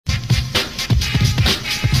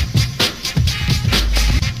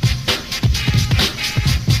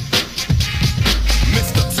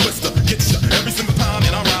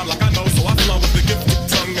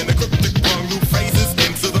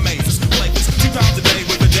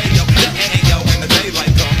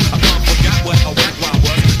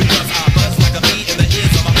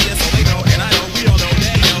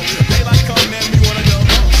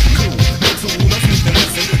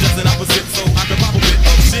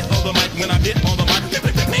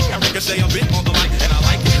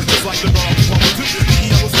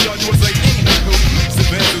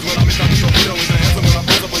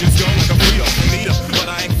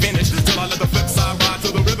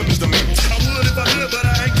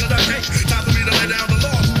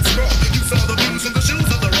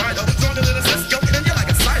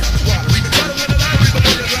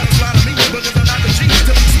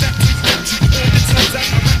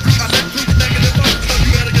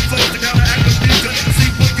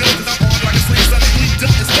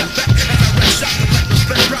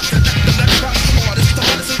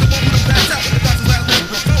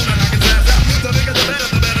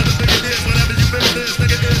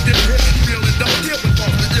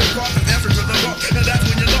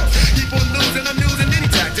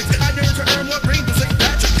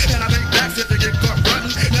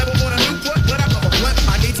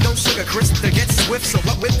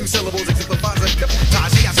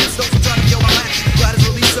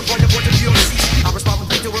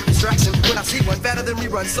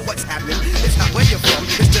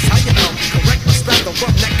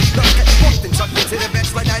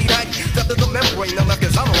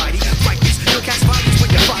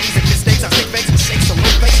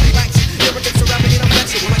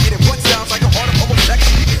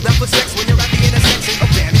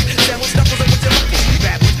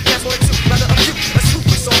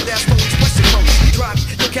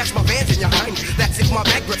mind. That's if my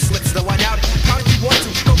back grip slips, though I doubt it. How did you want to?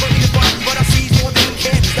 Go burn me the body, but I see more than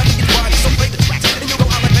candy. Nothing gets body, so play the tracks. And you know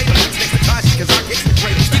I'm a later. Next to Tashi, cause I kiss the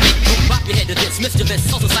greatest. Bop your head to this, mischievous,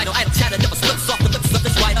 so suicidal, idle chatter, never slips off the lips of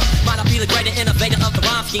this writer. Might I be the greater innovator of the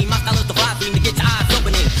rhyme scheme? My style is the vibe theme to get your eyes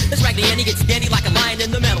opening. This raggedy and he gets dandy like a lion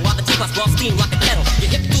in the middle, while the teapots blow steam like a kettle.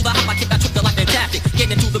 You hip through the hop, I kick, I trip, like fantastic.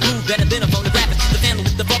 Getting into the groove, better than a phonographic. The vandal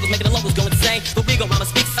with the vocals, making the locals go insane. The legal mama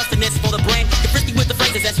speaks sustenance for the brain. You're frisky with the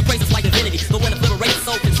phrases as she praises like divinity. The wind of liberated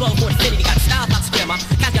soul control for infinity. Got style, not spare, my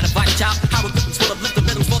cat's got a vital child. Hieroglyphics full of lift the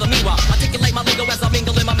rhythms for the meanwhile. Articulate my lingo as I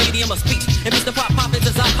mingle in my medium of speech. And Mr. Pop is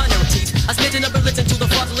as I ponder and teach. I smidgen of religion to the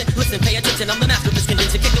fraudulent. Listen, pay attention, I'm the master of this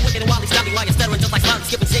convention. Kick the wicked and while he's got me while you're stuttering just like smiling.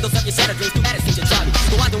 Skipping singles up your shattered dreams through attitudes and charming.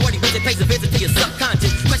 The wide and wordy visit pays a visit to your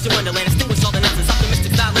subconscious. Question wonderland, extinguish all the nonsense.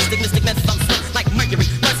 Optimistic, stylistic, mystic methods, I'm slick like Mercury.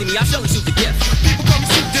 Mercy me, I'll surely shoot the gift. People call me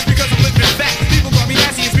soup just because I'm living fat. People call me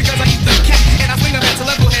nasty, it's because I eat the cat. And I swing them at to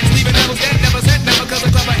level heads, leaving devils dead. Never said never, cause a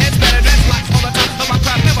clever head's better. That's like all the top of my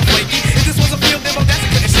crowd, never flaky. If this was a field demo, that's it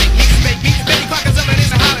couldn't shake me. Make me, many pockets of it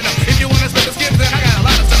isn't hot enough. If you wanna split the skin, then I got a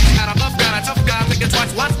lot of stuff. Had a buff guy, a tough guy, thinking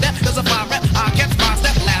twice, watch that. There's a fire rep, I kept my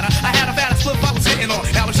step ladder. I had a fat split I was hitting on.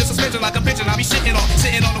 Now it's just a smidgen like a pigeon I be shitting on.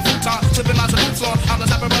 Sitting on the futon, tipping lots of boots on.